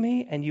like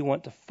me and you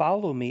want to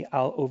follow me,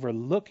 I'll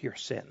overlook your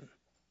sin.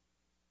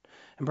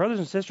 And brothers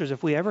and sisters,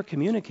 if we ever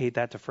communicate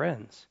that to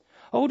friends,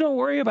 oh, don't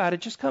worry about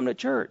it, just come to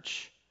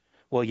church.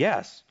 Well,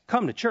 yes,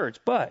 come to church,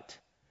 but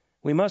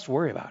we must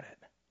worry about it.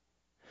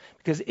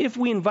 Because if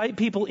we invite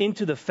people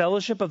into the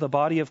fellowship of the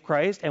body of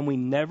Christ and we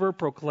never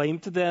proclaim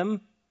to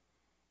them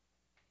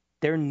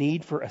their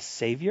need for a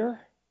Savior,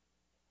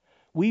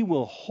 we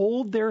will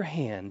hold their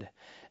hand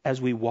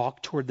as we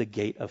walk toward the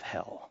gate of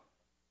hell.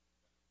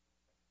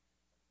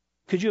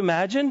 Could you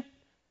imagine?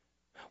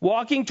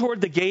 Walking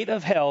toward the gate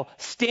of hell,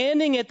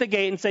 standing at the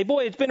gate and say,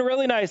 boy, it's been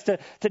really nice to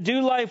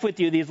do life with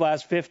you these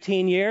last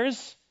 15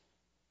 years.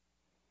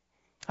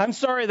 I'm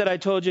sorry that I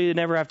told you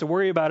never have to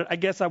worry about it. I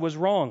guess I was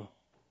wrong.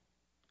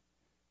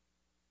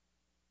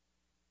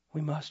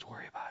 We must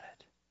worry about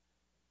it.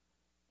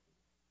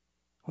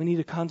 We need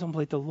to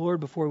contemplate the Lord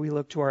before we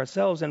look to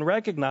ourselves and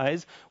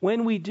recognize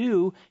when we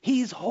do,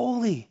 he's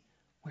holy.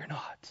 We're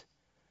not.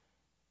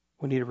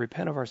 We need to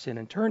repent of our sin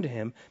and turn to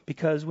him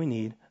because we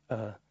need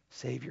a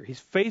Savior. He's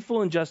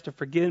faithful and just to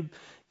forgive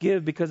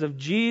because of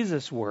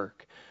Jesus'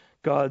 work.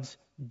 God's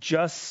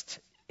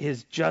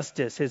his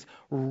justice, his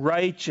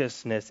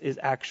righteousness is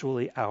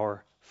actually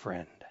our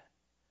friend.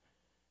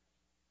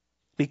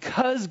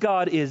 Because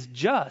God is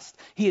just,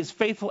 he is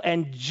faithful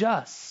and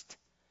just.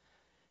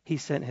 He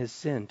sent his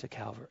son to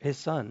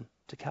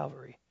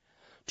Calvary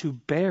to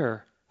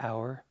bear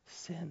our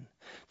sin,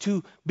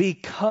 to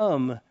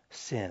become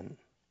sin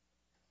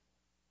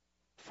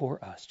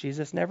for us.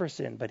 Jesus never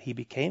sinned, but he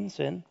became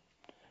sin,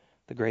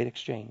 the great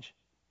exchange.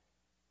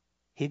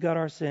 He got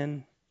our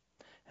sin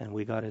and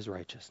we got his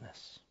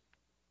righteousness.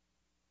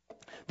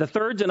 The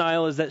third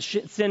denial is that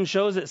sin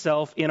shows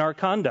itself in our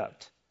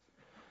conduct.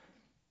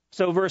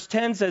 So verse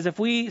 10 says, if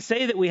we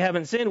say that we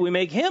haven't sinned, we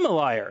make him a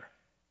liar.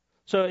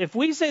 So if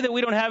we say that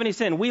we don't have any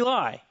sin, we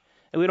lie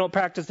and we don't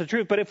practice the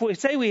truth. But if we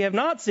say we have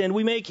not sinned,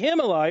 we make him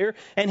a liar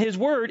and his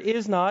word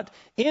is not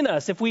in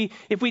us. If we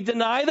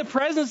deny the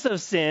presence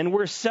of sin,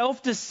 we're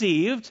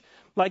self-deceived,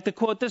 like the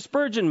quote that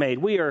Spurgeon made.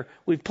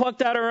 We've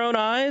plucked out our own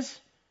eyes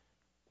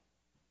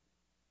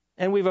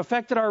and we've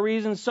affected our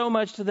reason so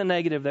much to the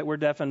negative that we're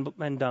deaf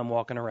and dumb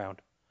walking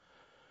around.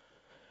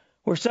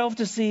 We're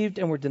self-deceived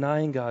and we're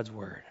denying God's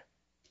word.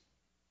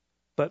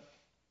 But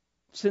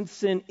since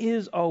sin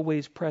is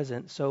always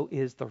present, so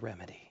is the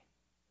remedy.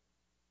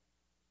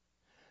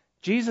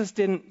 Jesus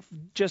didn't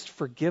just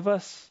forgive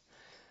us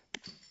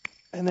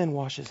and then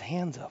wash his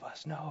hands of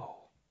us. No,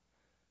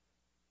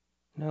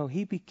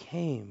 he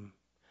became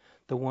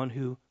the one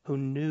who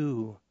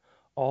knew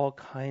all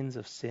kinds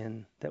of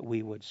sin that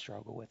we would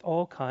struggle with,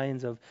 all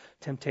kinds of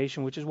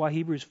temptation, which is why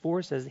Hebrews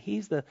 4 says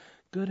he's the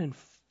good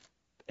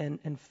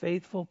and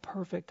faithful,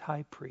 perfect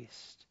high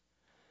priest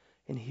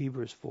in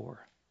Hebrews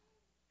 4.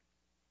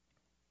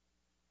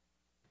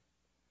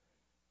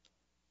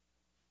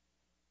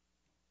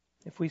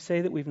 If we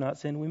say that we've not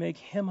sinned, we make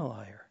him a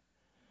liar,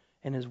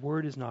 and his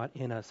word is not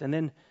in us. And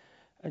then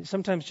I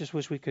sometimes just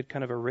wish we could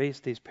kind of erase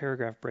these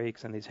paragraph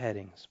breaks and these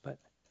headings, but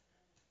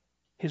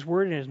his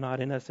word is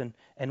not in us,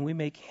 and we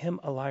make him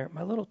a liar.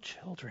 My little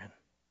children,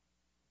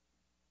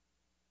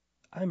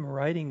 I'm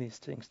writing these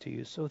things to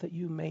you so that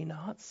you may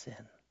not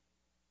sin.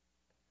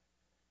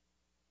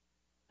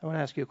 I want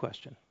to ask you a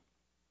question.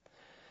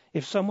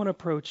 If someone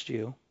approached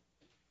you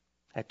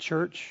at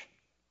church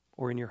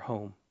or in your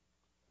home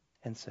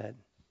and said,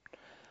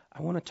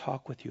 I want to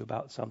talk with you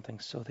about something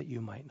so that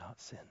you might not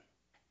sin,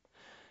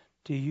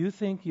 do you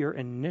think your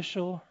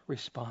initial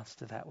response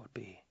to that would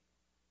be,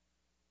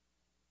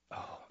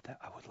 oh,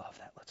 I would love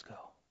that. Let's go.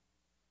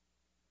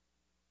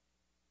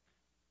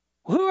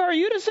 Who are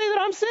you to say that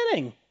I'm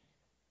sinning?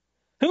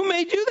 Who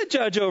made you the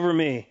judge over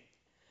me?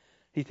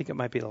 Do you think it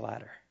might be the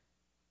latter?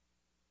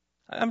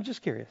 I'm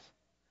just curious.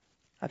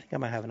 I think I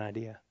might have an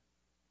idea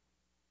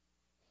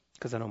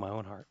because I know my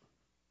own heart.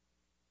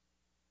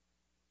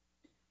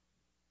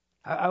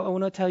 I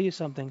want to tell you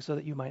something so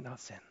that you might not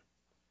sin.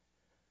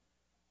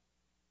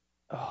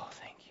 Oh,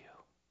 thank you.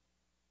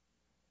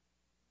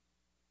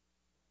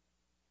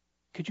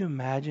 Could you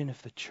imagine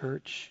if the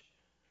church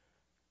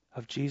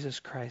of Jesus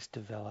Christ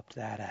developed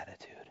that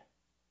attitude?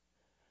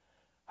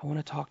 I want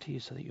to talk to you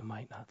so that you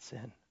might not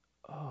sin.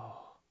 Oh,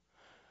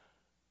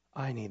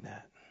 I need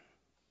that.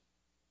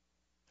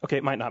 Okay,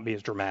 it might not be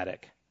as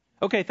dramatic.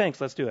 Okay, thanks,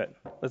 let's do it.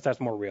 That's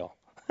more real.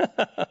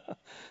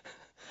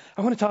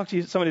 I want to talk to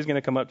you. Somebody's going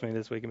to come up to me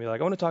this week and be like,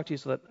 I want to talk to you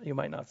so that you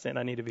might not sin.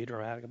 I need to be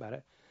dramatic about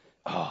it.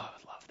 Oh, I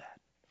would love that.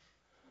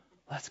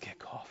 Let's get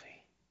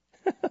coffee.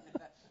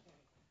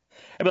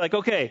 I'd be like,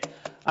 okay,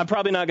 I'm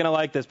probably not going to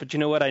like this, but you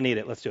know what? I need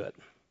it. Let's do it.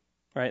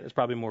 Right? That's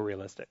probably more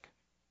realistic.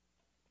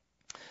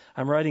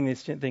 I'm writing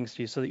these things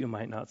to you so that you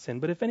might not sin.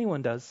 But if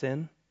anyone does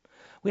sin,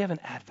 we have an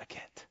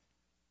advocate.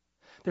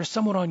 There's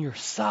someone on your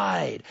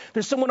side.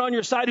 There's someone on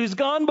your side who's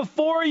gone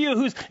before you,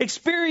 who's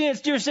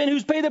experienced your sin,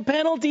 who's paid the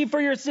penalty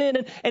for your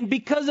sin. And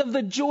because of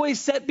the joy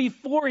set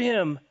before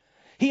him,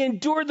 he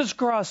endured this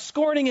cross,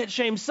 scorning its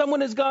shame.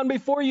 Someone has gone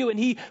before you, and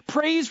he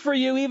prays for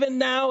you even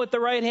now at the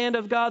right hand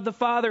of God the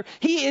Father.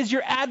 He is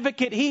your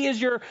advocate. He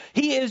is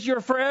your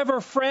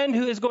forever friend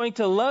who is going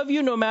to love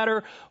you no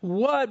matter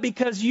what,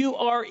 because you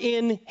are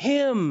in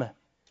him.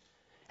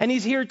 And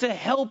he's here to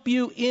help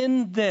you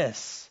in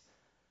this.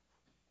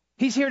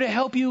 He's here to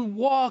help you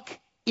walk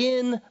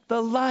in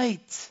the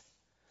light,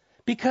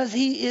 because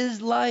he is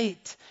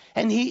light,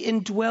 and he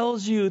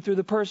indwells you through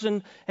the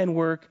person and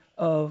work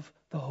of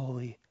the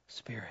Holy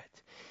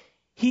Spirit.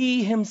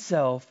 He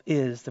himself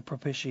is the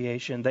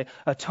propitiation, the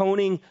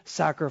atoning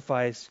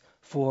sacrifice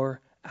for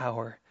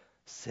our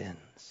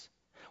sins.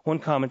 One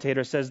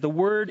commentator says the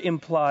word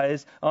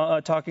implies,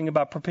 talking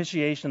about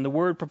propitiation, the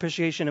word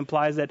propitiation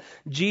implies that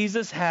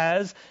Jesus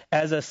has,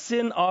 as a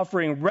sin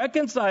offering,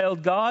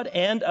 reconciled God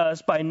and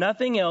us by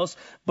nothing else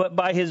but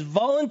by his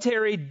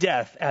voluntary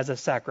death as a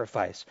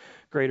sacrifice.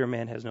 Greater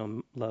man has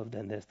no love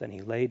than this, than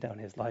he laid down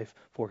his life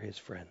for his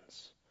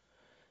friends.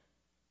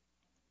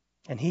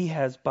 And he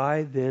has,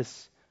 by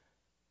this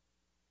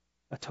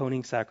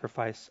atoning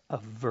sacrifice,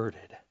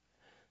 averted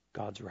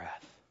God's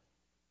wrath.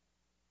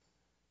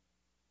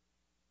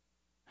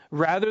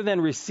 Rather than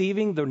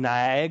receiving the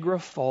Niagara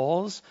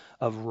Falls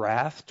of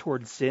wrath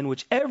towards sin,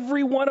 which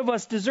every one of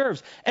us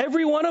deserves.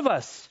 Every one of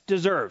us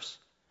deserves.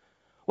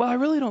 Well, I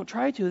really don't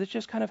try to. That's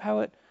just kind of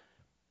how it...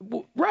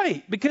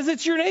 Right, because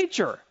it's your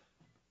nature.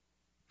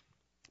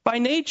 By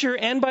nature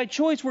and by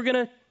choice, we're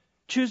going to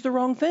choose the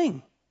wrong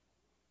thing.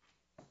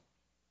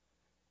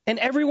 And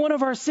every one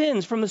of our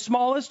sins, from the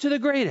smallest to the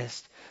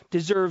greatest,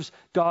 deserves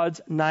God's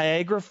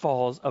Niagara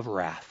Falls of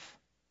wrath.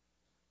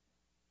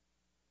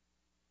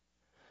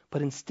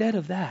 But instead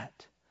of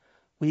that,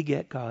 we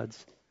get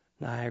God's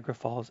Niagara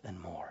Falls and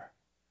more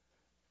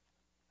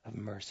of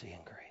mercy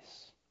and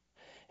grace.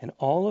 And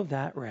all of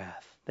that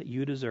wrath that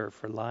you deserve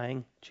for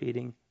lying,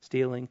 cheating,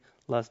 stealing,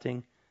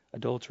 lusting,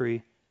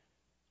 adultery,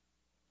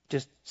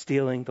 just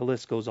stealing, the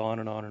list goes on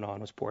and on and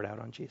on, was poured out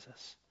on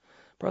Jesus.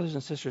 Brothers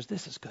and sisters,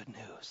 this is good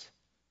news.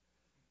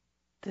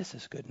 This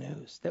is good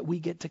news that we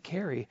get to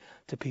carry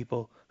to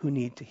people who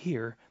need to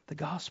hear the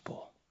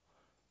gospel.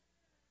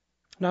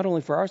 Not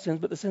only for our sins,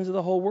 but the sins of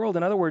the whole world.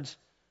 In other words,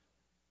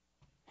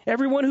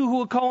 everyone who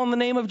will call on the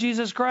name of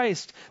Jesus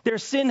Christ, their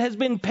sin has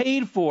been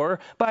paid for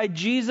by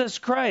Jesus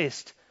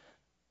Christ.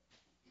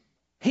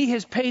 He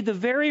has paid the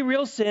very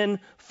real sin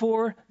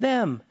for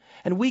them.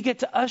 And we get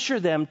to usher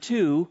them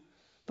to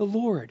the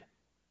Lord.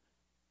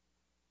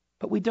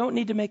 But we don't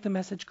need to make the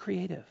message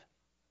creative.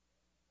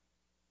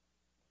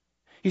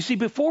 You see,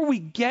 before we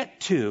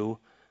get to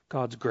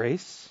God's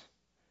grace,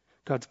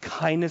 God's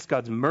kindness,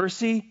 God's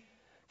mercy,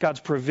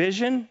 God's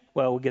provision,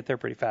 well, we'll get there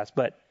pretty fast,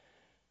 but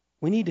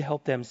we need to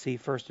help them see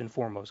first and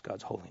foremost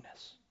God's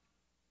holiness,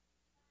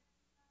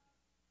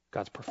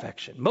 God's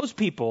perfection. Most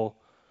people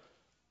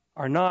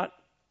are not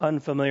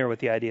unfamiliar with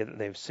the idea that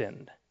they've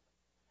sinned.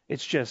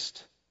 It's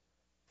just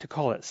to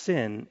call it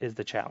sin is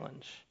the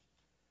challenge.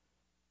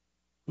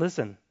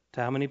 Listen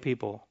to how many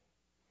people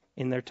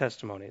in their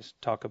testimonies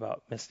talk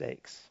about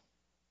mistakes.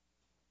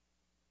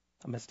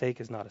 A mistake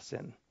is not a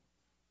sin.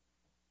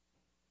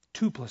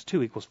 2 +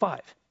 2 =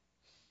 5.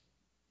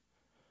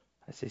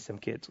 I see some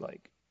kids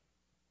like,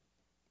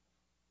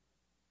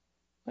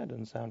 that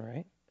doesn't sound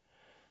right.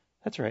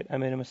 That's right, I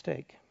made a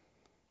mistake.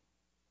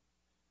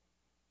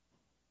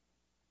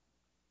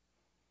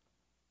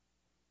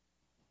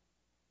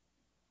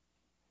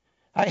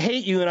 I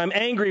hate you and I'm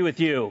angry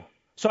with you,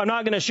 so I'm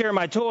not going to share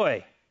my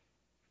toy.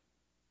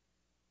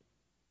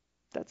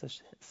 That's a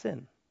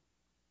sin.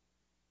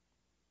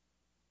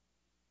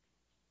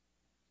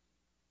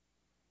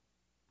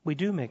 We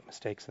do make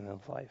mistakes in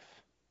this life,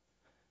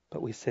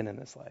 but we sin in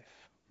this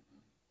life.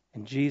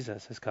 And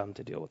Jesus has come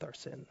to deal with our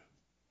sin.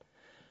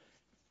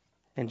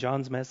 And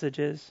John's message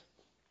is,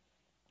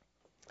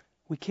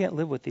 we can't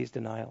live with these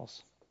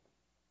denials.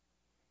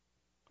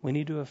 We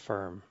need to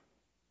affirm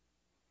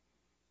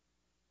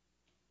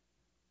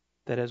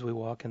that as we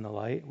walk in the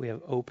light, we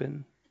have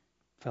open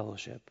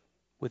fellowship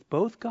with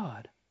both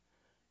God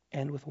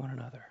and with one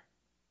another.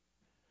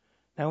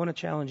 Now I want to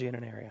challenge you in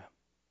an area.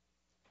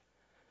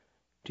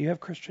 Do you have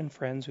Christian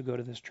friends who go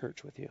to this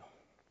church with you,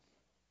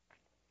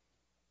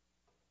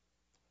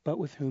 but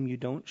with whom you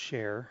don't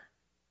share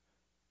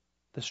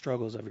the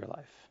struggles of your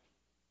life?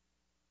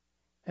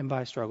 And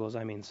by struggles,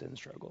 I mean sin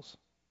struggles.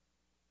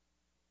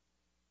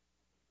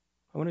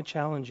 I want to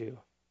challenge you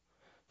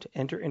to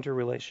enter into a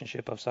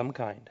relationship of some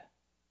kind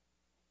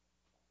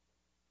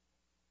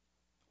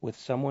with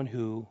someone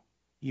who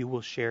you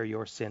will share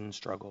your sin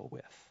struggle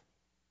with.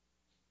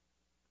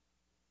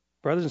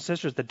 Brothers and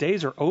sisters, the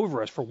days are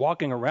over us for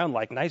walking around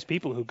like nice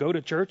people who go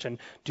to church and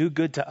do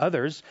good to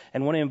others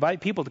and want to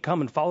invite people to come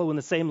and follow in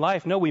the same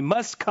life. No, we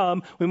must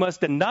come, we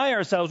must deny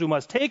ourselves, we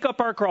must take up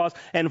our cross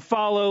and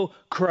follow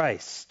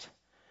Christ.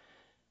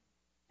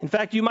 In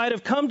fact, you might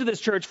have come to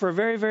this church for a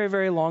very, very,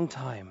 very long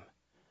time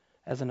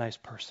as a nice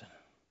person.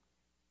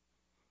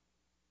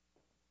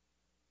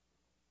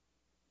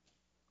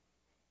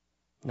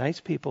 Nice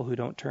people who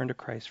don't turn to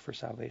Christ for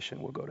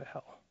salvation will go to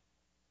hell.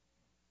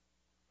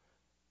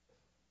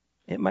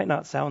 It might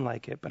not sound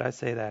like it, but I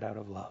say that out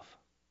of love.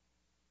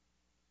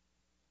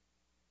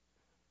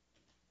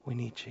 We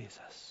need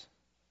Jesus.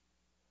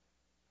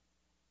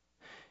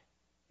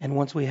 And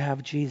once we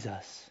have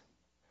Jesus,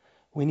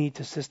 we need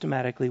to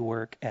systematically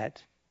work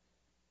at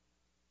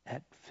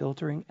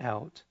filtering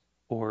out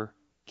or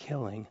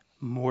killing,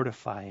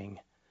 mortifying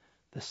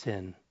the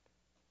sin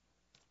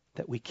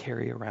that we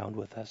carry around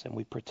with us and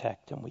we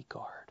protect and we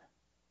guard.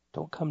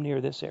 Don't come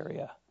near this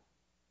area.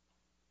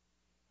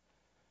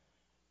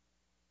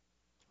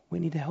 We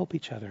need to help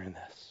each other in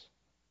this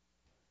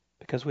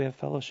because we have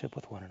fellowship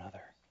with one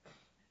another.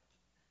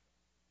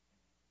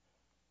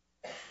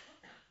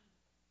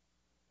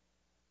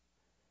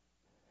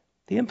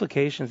 The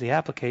implications, the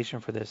application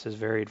for this is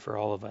varied for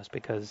all of us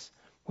because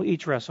we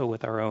each wrestle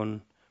with our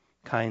own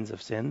kinds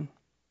of sin.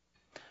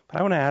 But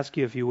I want to ask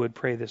you if you would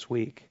pray this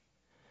week.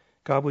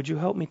 God, would you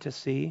help me to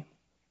see?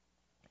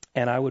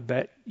 And I would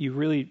bet you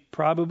really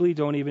probably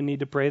don't even need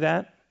to pray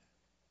that.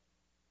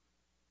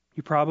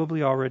 You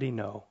probably already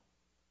know.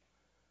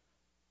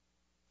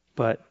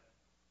 But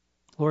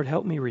Lord,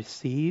 help me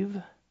receive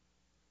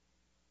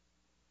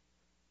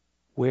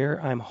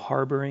where I'm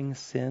harboring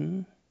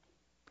sin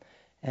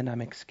and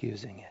I'm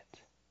excusing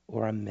it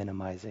or I'm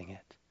minimizing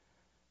it,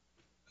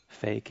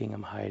 faking,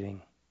 I'm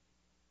hiding,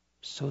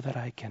 so that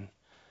I can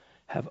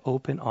have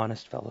open,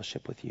 honest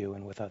fellowship with you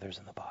and with others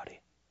in the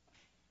body.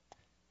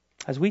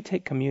 As we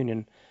take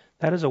communion,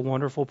 that is a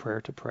wonderful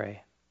prayer to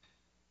pray.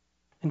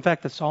 In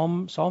fact, the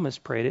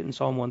psalmist prayed it in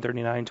Psalm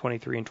 139,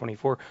 23, and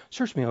 24.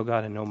 Search me, O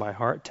God, and know my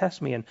heart.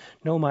 Test me and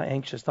know my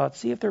anxious thoughts.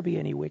 See if there be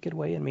any wicked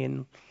way in me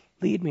and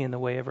lead me in the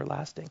way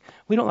everlasting.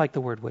 We don't like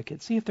the word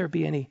wicked. See if there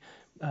be any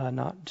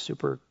not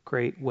super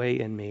great way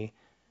in me.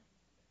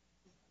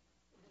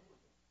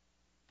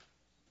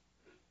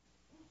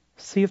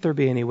 See if there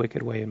be any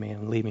wicked way in me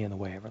and lead me in the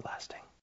way everlasting.